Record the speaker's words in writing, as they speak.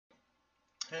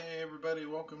Hey everybody,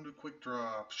 welcome to Quick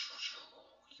Draw.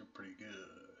 You're pretty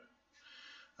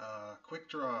good. Quick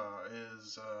Draw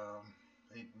is,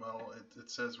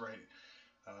 it says right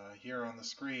here on the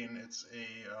screen, it's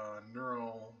a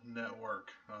neural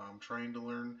network trying to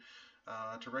learn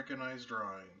to recognize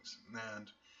drawings. And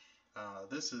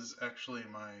this is actually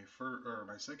my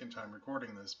second time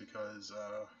recording this because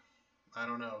I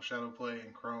don't know, Shadowplay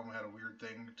and Chrome had a weird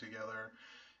thing together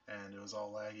and it was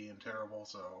all laggy and terrible.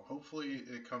 So hopefully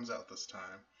it comes out this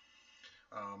time.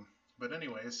 Um, but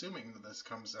anyway, assuming that this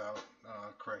comes out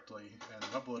correctly and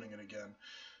I'm uploading it again,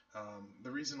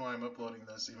 the reason why I'm uploading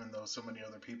this, even though so many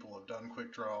other people have done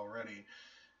Quick Draw already,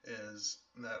 is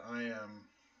that I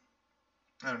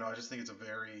don't know, I just think it's a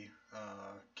very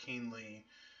keenly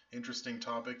interesting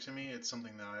topic to me. It's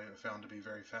something that I found to be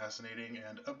very fascinating,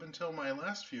 and up until my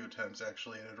last few attempts,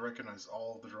 actually, I had recognized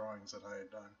all of the drawings that I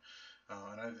had done.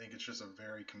 And I think it's just a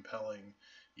very compelling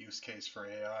use case for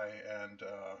AI and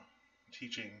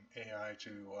teaching AI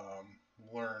to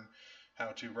learn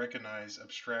how to recognize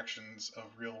abstractions of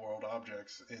real world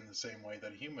objects in the same way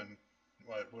that a human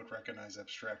would recognize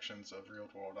abstractions of real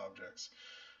world objects.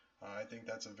 I think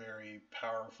that's a very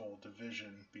powerful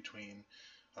division between,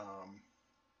 um,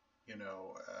 you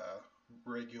know,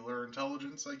 regular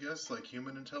intelligence, I guess, like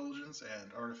human intelligence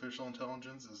and artificial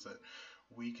intelligence, is that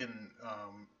we can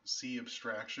see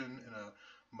abstraction in a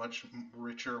much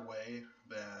richer way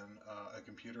than a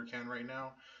computer can right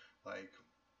now. Like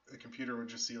a computer would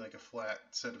just see like a flat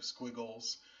set of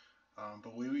squiggles,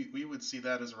 but we would see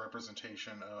that as a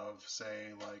representation of,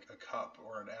 say, like a cup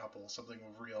or an apple, something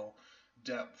with real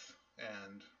depth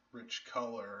and rich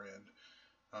color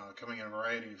and coming in a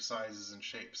variety of sizes and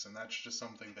shapes. And that's just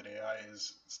something that AI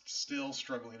is still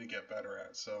struggling to get better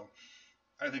at. So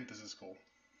I think this is cool.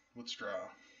 Let's draw.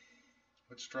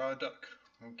 Let's draw a duck.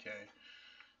 Okay,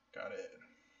 got it.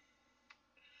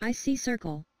 I see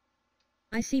circle.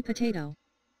 I see potato.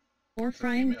 Or It's a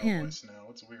frying female pan. voice now.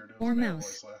 It's weird. It was Or a male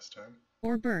mouse. voice last time.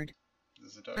 Or bird.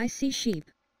 This is a duck. I see sheep.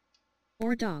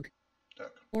 Or dog.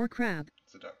 Duck. Or crab.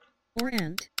 It's a duck. Or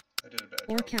ant. I did a bad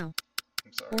Or job. cow.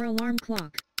 I'm sorry. Or alarm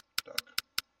clock. Duck.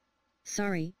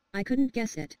 Sorry, I couldn't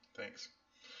guess it. Thanks.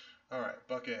 Alright,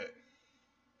 bucket.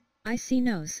 I see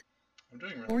nose. I'm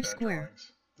doing really Or bad square.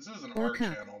 drawings. This is an Or art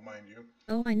cup. channel, mind you.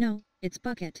 Oh, I know, it's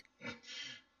bucket.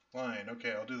 Line.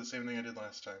 Okay, I'll do the same thing I did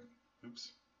last time.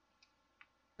 Oops.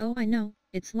 Oh, I know,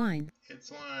 it's line.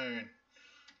 It's line.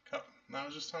 Cup. No, I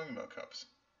was just talking about cups.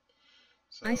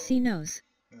 So, I see nose.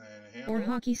 and then a handle. Or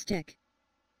hockey stick.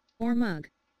 Or mug.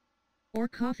 Or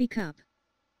coffee cup.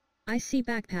 I see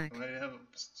backpack. I have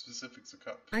specifics of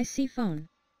cup. I see phone.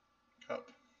 Cup.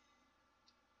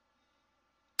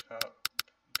 Cup.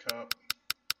 Cup.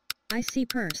 I see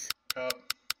purse. Cup.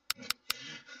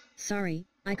 Sorry,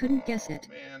 I couldn't guess it.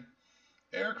 Oh, man.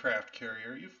 Aircraft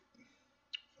carrier. You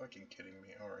fucking kidding me.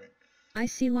 Alright. I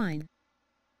see line.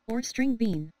 Or string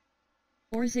bean.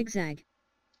 Or zigzag.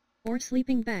 Or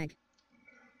sleeping bag.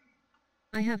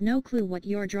 I have no clue what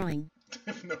you're drawing.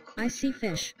 No clue I see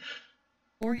fish.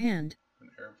 Or hand. An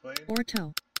airplane? Or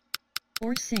toe.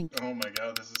 Or sink. Oh my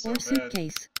god, this is so or bad.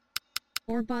 suitcase.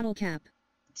 Or bottle cap.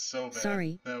 It's so bad.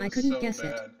 Sorry, that was I couldn't so guess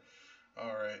bad. it.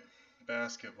 Alright.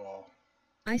 Basketball.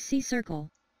 I see circle.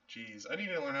 Jeez, I need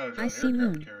to learn how to draw I an see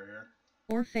aircraft moon. carrier.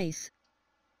 Or face.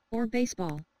 Or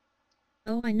baseball.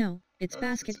 Oh, I know, it's Oh,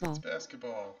 basketball. It's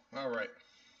basketball. Alright.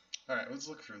 Alright, let's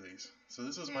look through these. So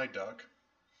this is my duck.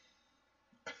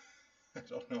 I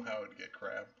don't know how it'd get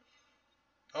crab.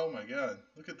 Oh my god,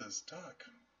 look at this duck.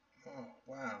 Oh,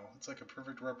 wow. It's like a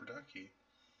perfect rubber ducky.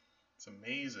 It's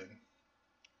amazing.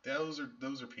 Those are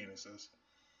penises.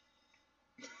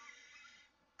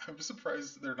 I'm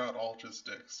surprised they're not all just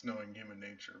dicks, knowing human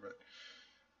nature, but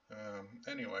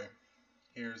anyway,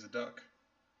 here's a duck.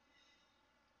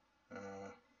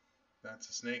 That's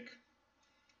a snake.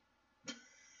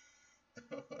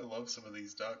 I love some of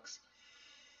these ducks.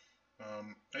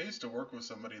 I used to work with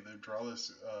somebody that draw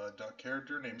this duck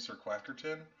character named Sir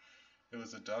Quackerton. It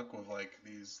was a duck with like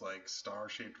these like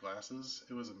star-shaped glasses.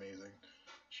 It was amazing.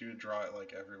 She would draw it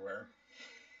like everywhere,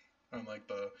 on like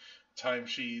the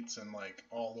timesheets and like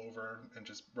all over, and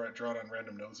just draw it on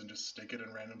random notes and just stick it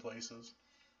in random places.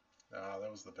 That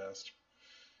was the best.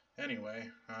 Anyway,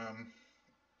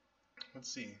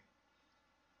 let's see.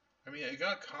 I mean, I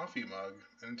got coffee mug,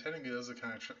 and technically that was the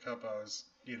kind of cup I was,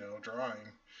 drawing.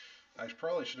 I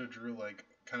probably should have drew like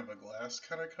kind of a glass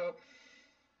kind of cup.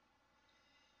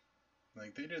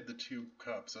 Like they did the two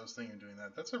cups. I was thinking of doing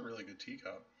that. That's a really good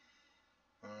teacup.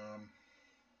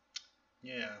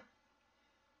 Yeah.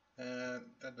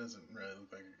 That doesn't really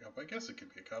look like a cup. I guess it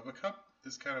could be a cup. A cup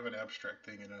is kind of an abstract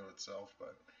thing in and of itself,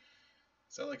 but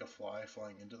Is that like a fly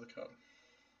flying into the cup?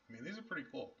 I mean, these are pretty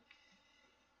cool.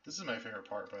 This is my favorite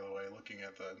part, by the way, looking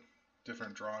at the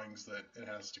different drawings that it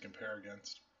has to compare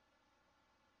against.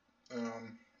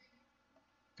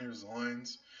 Here's the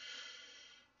lines.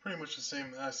 Pretty much the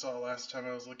same that I saw last time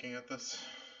I was looking at this.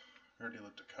 I already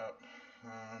looked at cup.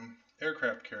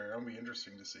 Aircraft carrier, that'll be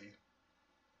interesting to see.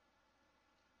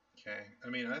 Okay, I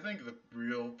mean, I think the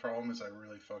real problem is I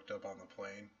really fucked up on the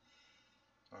plane,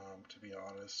 to be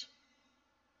honest.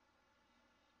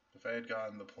 If I had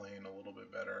gotten the plane a little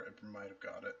bit better, it might have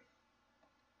got it.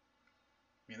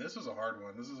 I mean, this was a hard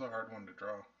one. This is a hard one to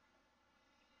draw.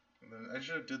 And then I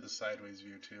should have did the sideways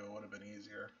view too. It would have been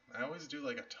easier. I always do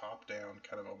like a top-down,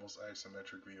 kind of almost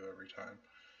isometric view every time.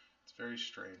 It's very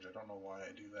strange. I don't know why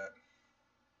I do that.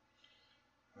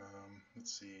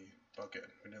 Let's see. Bucket.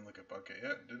 We didn't look at bucket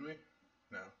yet, did we?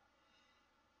 No.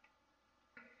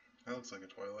 That looks like a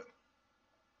toilet.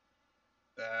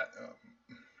 That,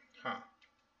 huh.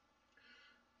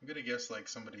 I'm gonna guess like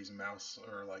somebody's mouse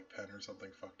or like pen or something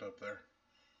fucked up there.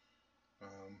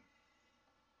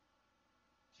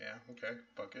 Yeah, okay.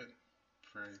 Bucket.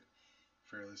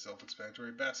 Fairly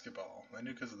self-explanatory. Basketball. I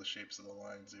knew because of the shapes of the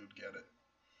lines you would get it.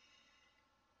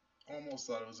 Almost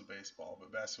thought it was a baseball,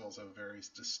 but basketballs have very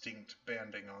distinct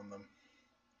banding on them.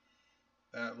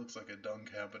 That looks like a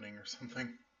dunk happening or something.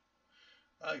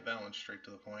 I like that one straight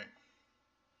to the point.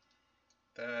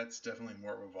 That's definitely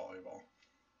more of a volleyball.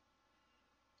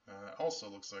 Also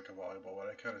looks like a volleyball, but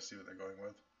I kind of see what they're going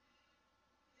with.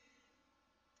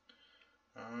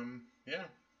 Yeah,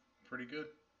 pretty good.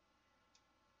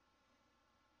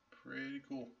 Pretty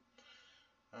cool.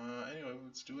 Anyway,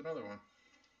 let's do another one.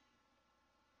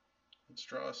 Let's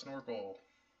draw a snorkel.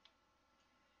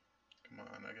 Come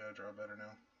on, I gotta draw better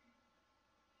now.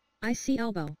 I see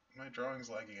elbow. My drawing's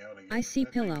lagging out again. I see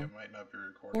pillow. Think it might not be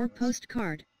recording Or this.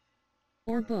 postcard.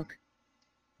 Or book.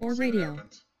 We'll Or see what radio.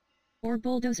 happens. Or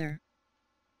bulldozer.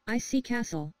 I see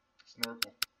castle.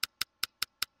 Snorkel.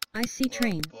 I see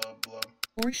train. Blub, blub.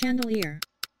 Or chandelier.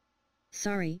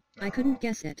 Sorry, I couldn't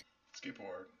guess it.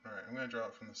 Skateboard. Alright, I'm gonna draw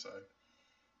it from the side.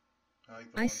 I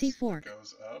like the I ones see that fork.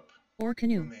 goes up Or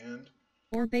canoe. on the end.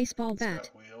 Or baseball It's bat.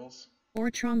 got wheels.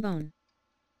 Or trombone.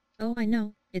 Oh, I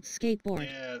know, it's skateboard.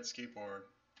 Yeah, it's skateboard.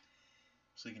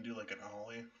 So you can do like an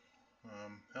ollie.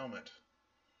 Helmet.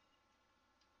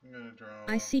 I'm gonna draw.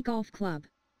 I see golf club.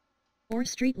 Or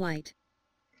street light.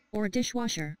 Or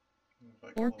dishwasher.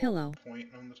 like Or a little pillow. point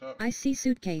on the top. I see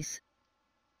suitcase.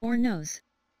 Or nose.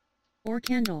 Or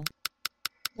candle.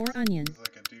 Or onion. There's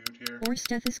like a dude here. Or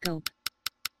stethoscope.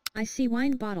 I see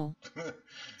wine bottle.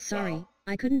 Sorry, Wow.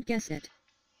 I couldn't guess it.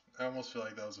 I almost feel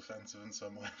like that was offensive in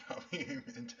some way, probably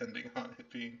intending on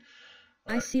it being.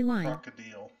 I see line.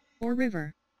 Crocodile. Or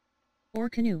river. Or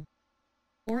canoe.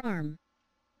 Or arm.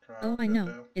 Oh, I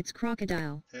know, it's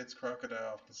crocodile. It's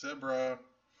crocodile. Zebra.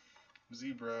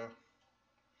 Zebra.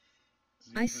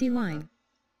 I see line.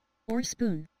 Or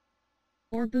spoon.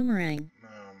 Or boomerang.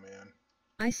 Oh man.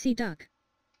 I see duck.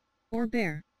 Or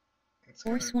bear. It's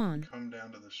Or swan. Come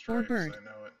down to the stripes, Or bird. I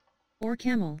know it. Or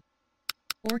camel.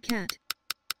 Or cat.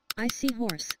 I see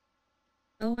horse.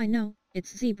 Oh, I know,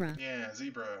 it's zebra. Yeah,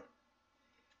 zebra.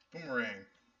 Boomerang.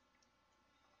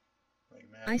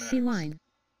 Like Mad I Max. see line.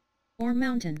 Or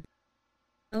mountain.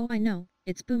 Oh, I know,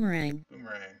 it's boomerang.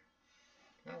 Boomerang.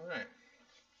 Alright.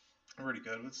 Pretty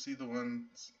good. Let's see the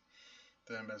ones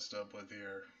that I messed up with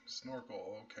here.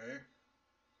 Snorkel, okay.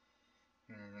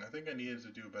 I think I needed to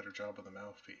do a better job with the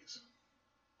mouthpiece.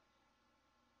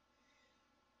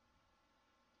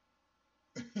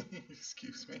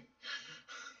 Excuse me.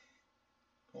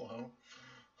 Hello.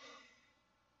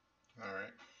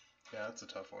 Alright. Yeah, that's a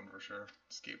tough one for sure.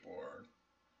 Skateboard.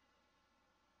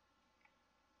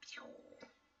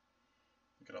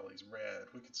 Look at all these rad,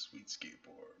 wicked sweet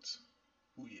skateboards.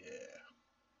 Ooh yeah.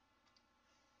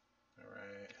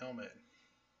 Alright, helmet.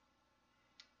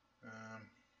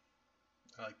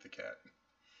 I like the cat.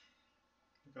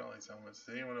 Look at all these helmets.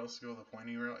 Did anyone else go the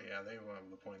pointy route? Yeah, they went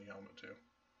with the pointy helmet too.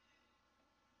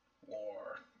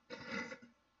 War.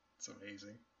 It's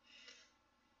amazing.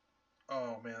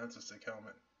 Oh man, that's a sick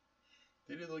helmet.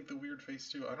 They did like the weird face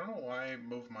too. I don't know why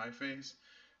both my face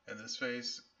and this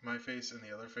face, my face and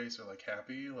the other face are like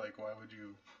happy. Like why would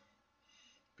you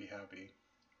be happy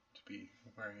to be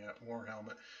wearing a war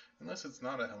helmet? Unless it's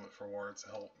not a helmet for war, it's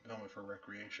a helmet for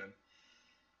recreation.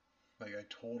 Like I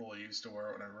totally used to wear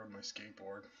it when I rode my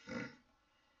skateboard.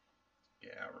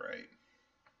 Yeah, right.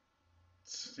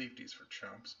 Safety's for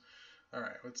chumps.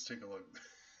 Alright, let's take a look.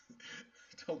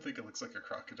 I don't think it looks like a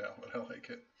crocodile, but I like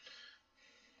it.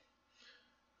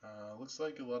 Looks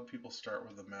like a lot of people start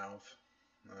with the mouth.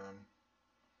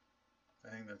 I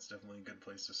think that's definitely a good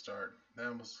place to start.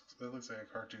 That looks like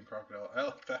a cartoon crocodile. I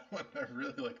like that one. I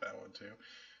really like that one too.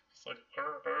 It's like,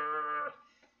 "Arr!"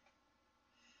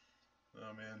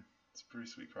 Oh man, it's a pretty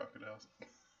sweet crocodile.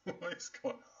 What is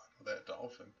going on with that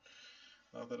dolphin?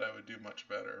 Not that I would do much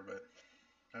better, but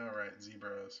alright,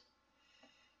 zebras.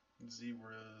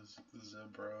 Zebras,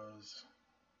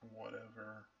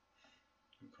 whatever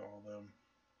you call them.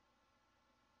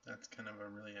 That's kind of a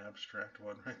really abstract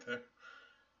one right there.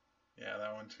 Yeah,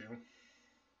 that one too.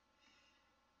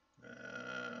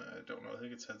 I don't know, I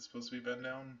think its head's supposed to be bent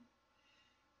down.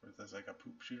 Or if there's like a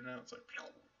poop shooting out, it's like...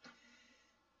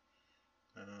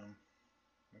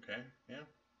 okay, yeah.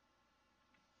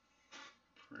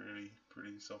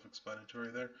 Pretty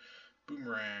self-explanatory there.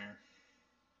 Boomerang.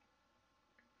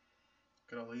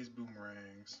 Look at all these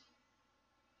boomerangs.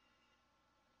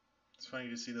 It's funny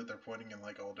to see that they're pointing in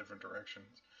like all different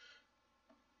directions.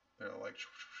 They're like...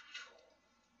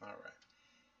 Alright.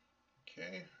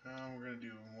 Okay, we're going to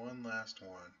do one last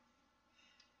one.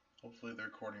 Hopefully the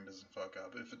recording doesn't fuck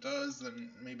up. If it does, then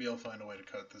maybe I'll find a way to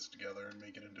cut this together and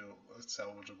make it into a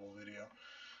salvageable video.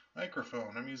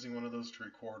 Microphone. I'm using one of those to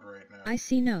record right now. I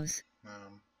see nose.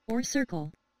 Or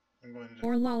circle. I'm going to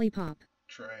or lollipop.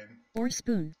 Try and... Or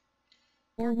spoon.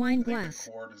 Or wine glass.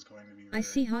 The cord is going to be I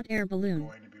see hot air balloon.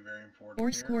 Going to be very important or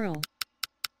here. Squirrel.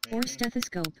 Maybe. Or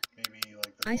stethoscope. Maybe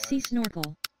like the I see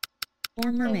snorkel.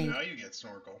 Or mermaid. Oh, now you get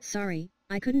snorkel. Sorry,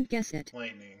 I couldn't guess it.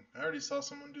 Lightning. I already saw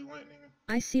someone do lightning.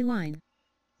 I see line.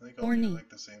 I think I'll or do knee. like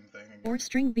the same thing again. Or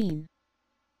string bean.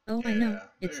 Oh, yeah, I know,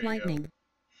 it's lightning. Go.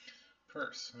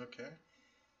 Purse, okay. Purse.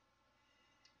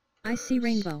 I see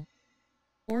rainbow.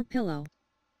 Or pillow.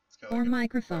 Like or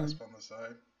microphone. On the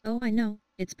side. Oh, I know,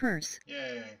 it's purse.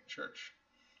 Yay, church.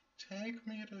 Take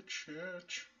me to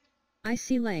church. I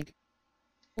see leg.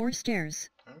 Or stairs.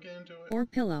 I'm getting to it. Or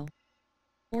pillow.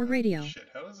 Or radio. Shit,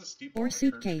 how does a steeple or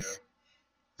suitcase.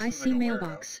 I see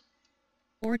mailbox.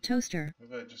 Or toaster.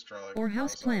 What if I just draw like or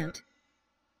house plant.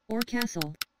 Or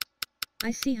castle.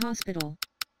 I see hospital.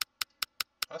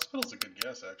 Hospital's a good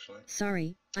guess, actually.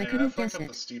 Sorry, I couldn't guess up it.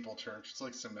 The steeple church. It's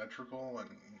like symmetrical and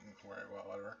well,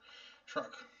 whatever.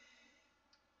 Truck.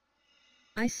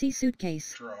 I see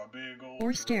suitcase. Draw a big old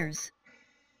or truck. stairs.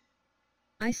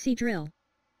 I see drill.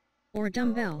 Or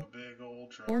dumbbell. Draw a big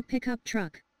old truck. Or pickup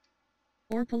truck.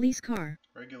 Or police car.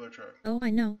 Regular truck. Oh, I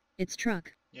know, it's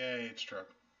truck. Yay, it's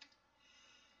truck.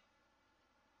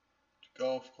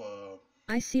 Golf club.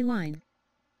 I see line.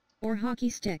 Or hockey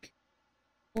stick.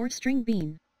 Or string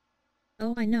bean.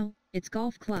 Oh, I know, it's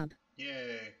golf club.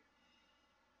 Yay.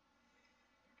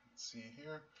 Let's see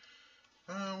here.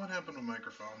 What happened with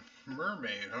microphone?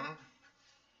 Mermaid, huh?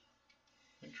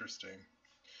 Interesting.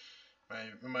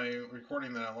 My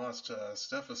recording that I lost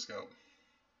stethoscope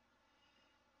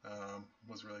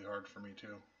was really hard for me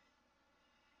too.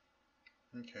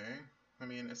 Okay. I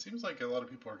mean, it seems like a lot of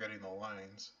people are getting the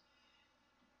lines.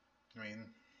 I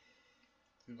mean,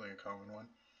 seems like a common one.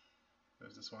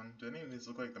 There's this one. Do any of these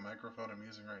look like the microphone I'm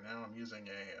using right now? I'm using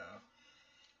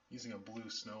a blue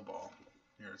snowball.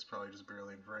 Here, it's probably just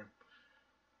barely in frame.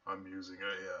 I'm using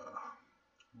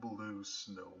a blue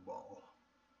snowball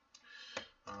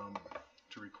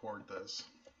to record this.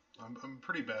 I'm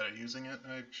pretty bad at using it.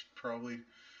 I should probably,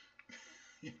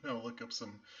 look up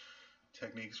some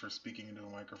techniques for speaking into a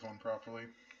microphone properly.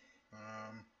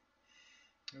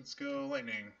 Let's go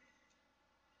lightning.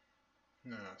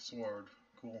 Sword.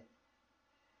 Cool.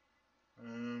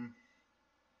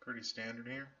 Pretty standard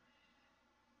here.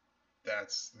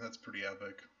 That's pretty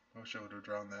epic. I wish I would have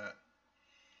drawn that.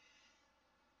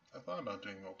 I thought about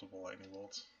doing multiple lightning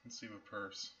bolts. Let's see with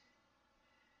purse.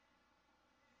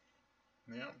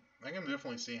 Yeah, I can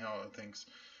definitely see how it thinks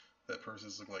that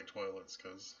purses look like toilets,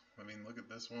 because, I mean, look at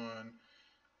this one,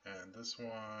 and this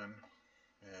one,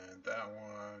 and that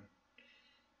one,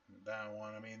 and that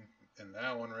one, I mean, and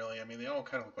that one really, I mean, they all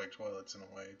kind of look like toilets in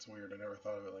a way. It's weird, I never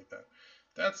thought of it like that.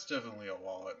 That's definitely a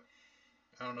wallet.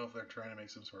 I don't know if they're trying to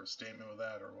make some sort of statement with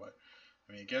that or what.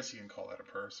 I mean, I guess you can call that a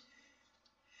purse.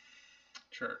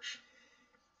 Church.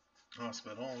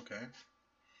 Hospital, okay.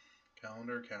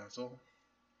 Calendar, castle.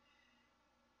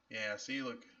 Yeah, see,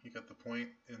 look, you got the point,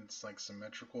 and it's like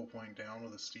symmetrical point down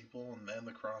with a steeple, and then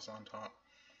the cross on top.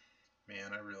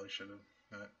 Man, I really should have.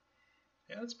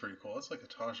 Yeah, that's pretty cool. It's like a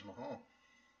Taj Mahal.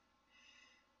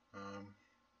 I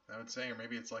would say, or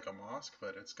maybe it's like a mosque,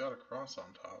 but it's got a cross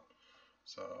on top.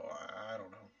 So, I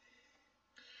don't know.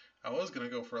 I was going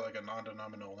to go for like a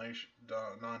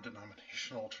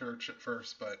non-denominational church at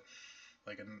first, but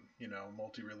like a,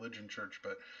 multi-religion church,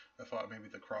 but I thought maybe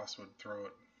the cross would throw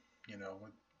it,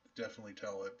 would definitely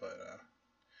tell it, but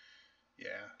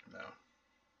yeah, no.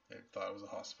 They thought it was a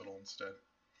hospital instead.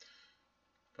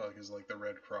 Probably because like the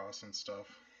Red Cross and stuff.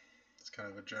 It's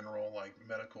kind of a general like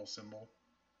medical symbol.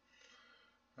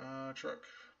 Truck,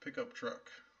 pickup truck.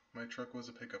 My truck was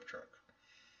a pickup truck.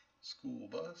 School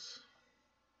bus.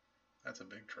 That's a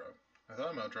big truck. I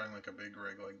thought about drawing like a big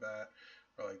rig like that,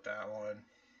 or like that one,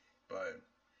 but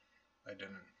I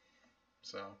didn't.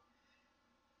 So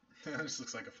it just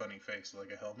looks like a funny face,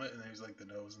 like a helmet, and then he's like the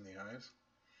nose and the eyes.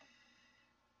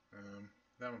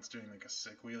 That one's doing like a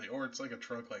sick wheelie, or it's like a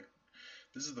truck. Like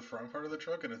this is the front part of the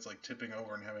truck, and it's like tipping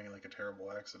over and having like a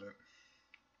terrible accident.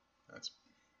 That's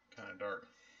kind of dark.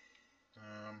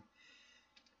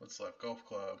 What's left? Golf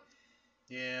club.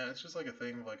 Yeah, it's just like a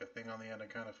thing on the end. I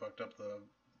kind of fucked up the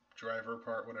driver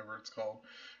part, whatever it's called.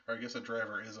 Or I guess a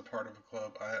driver is a part of a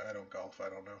club. I don't golf, I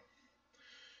don't know.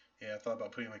 Yeah, I thought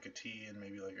about putting like a tee and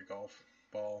maybe like a golf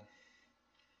ball.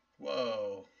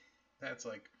 Whoa, that's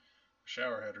like a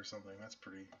shower head or something. That's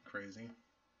pretty crazy.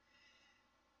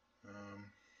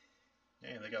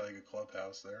 Yeah, they got like a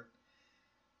clubhouse there.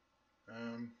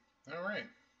 Alright,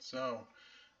 so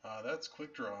that's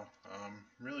Quick Draw.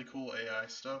 Really cool AI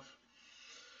stuff.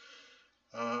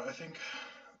 I think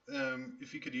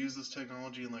if you could use this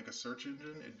technology in like a search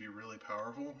engine, it'd be really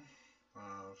powerful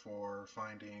for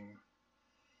finding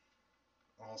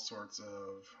all sorts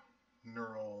of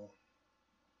neural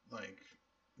like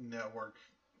network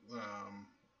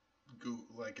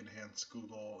like enhanced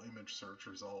Google image search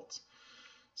results.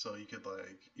 So you could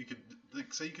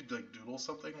say you could like doodle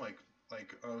something like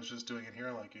I was just doing it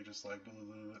here, like you just like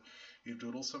you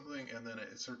doodle something and then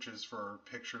it searches for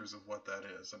pictures of what that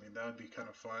is. I mean, that would be kind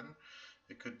of fun.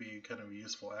 It could be kind of a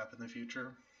useful app in the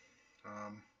future.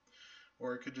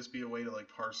 Or it could just be a way to like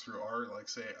parse through art. Like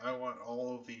say I want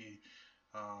all of the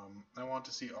I want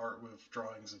to see art with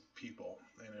drawings of people,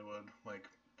 and it would like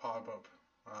pop up.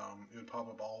 It would pop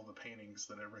up all the paintings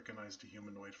that it recognized a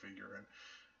humanoid figure in.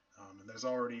 And there's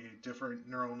already different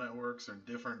neural networks or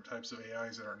different types of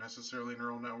AIs that aren't necessarily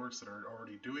neural networks that are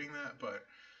already doing that, but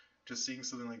just seeing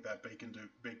something like that baked into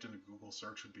Google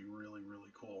search would be really, really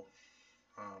cool.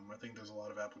 I think there's a lot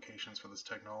of applications for this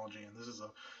technology, and this is a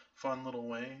fun little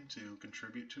way to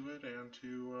contribute to it and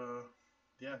to,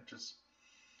 yeah, just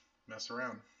mess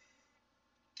around.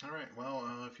 Alright, well,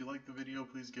 if you liked the video,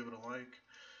 please give it a like.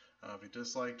 If you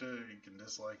disliked it, you can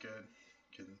dislike it.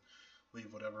 You can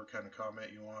leave whatever kind of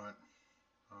comment you want.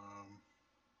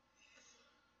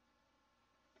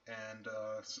 And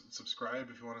subscribe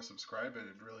if you want to subscribe. It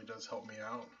really does help me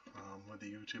out with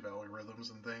the YouTube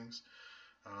algorithms and things.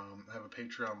 I have a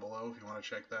Patreon below if you want to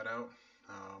check that out.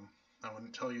 I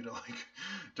wouldn't tell you to like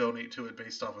donate to it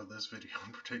based off of this video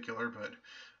in particular, but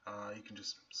you can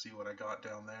just see what I got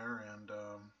down there. And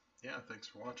yeah, thanks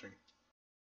for watching.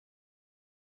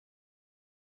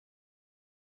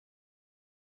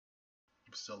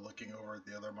 I'm still looking over at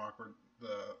the other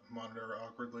monitor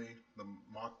awkwardly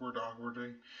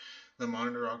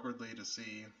to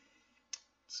see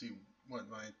what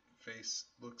my face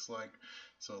looks like.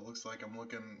 So it looks like I'm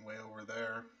looking way over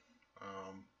there,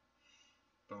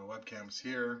 but my webcam's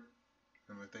here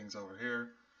and my thing's over here.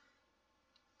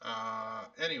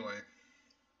 Anyway,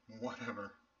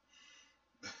 whatever.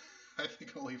 I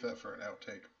think I'll leave that for an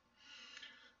outtake.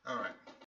 Alright.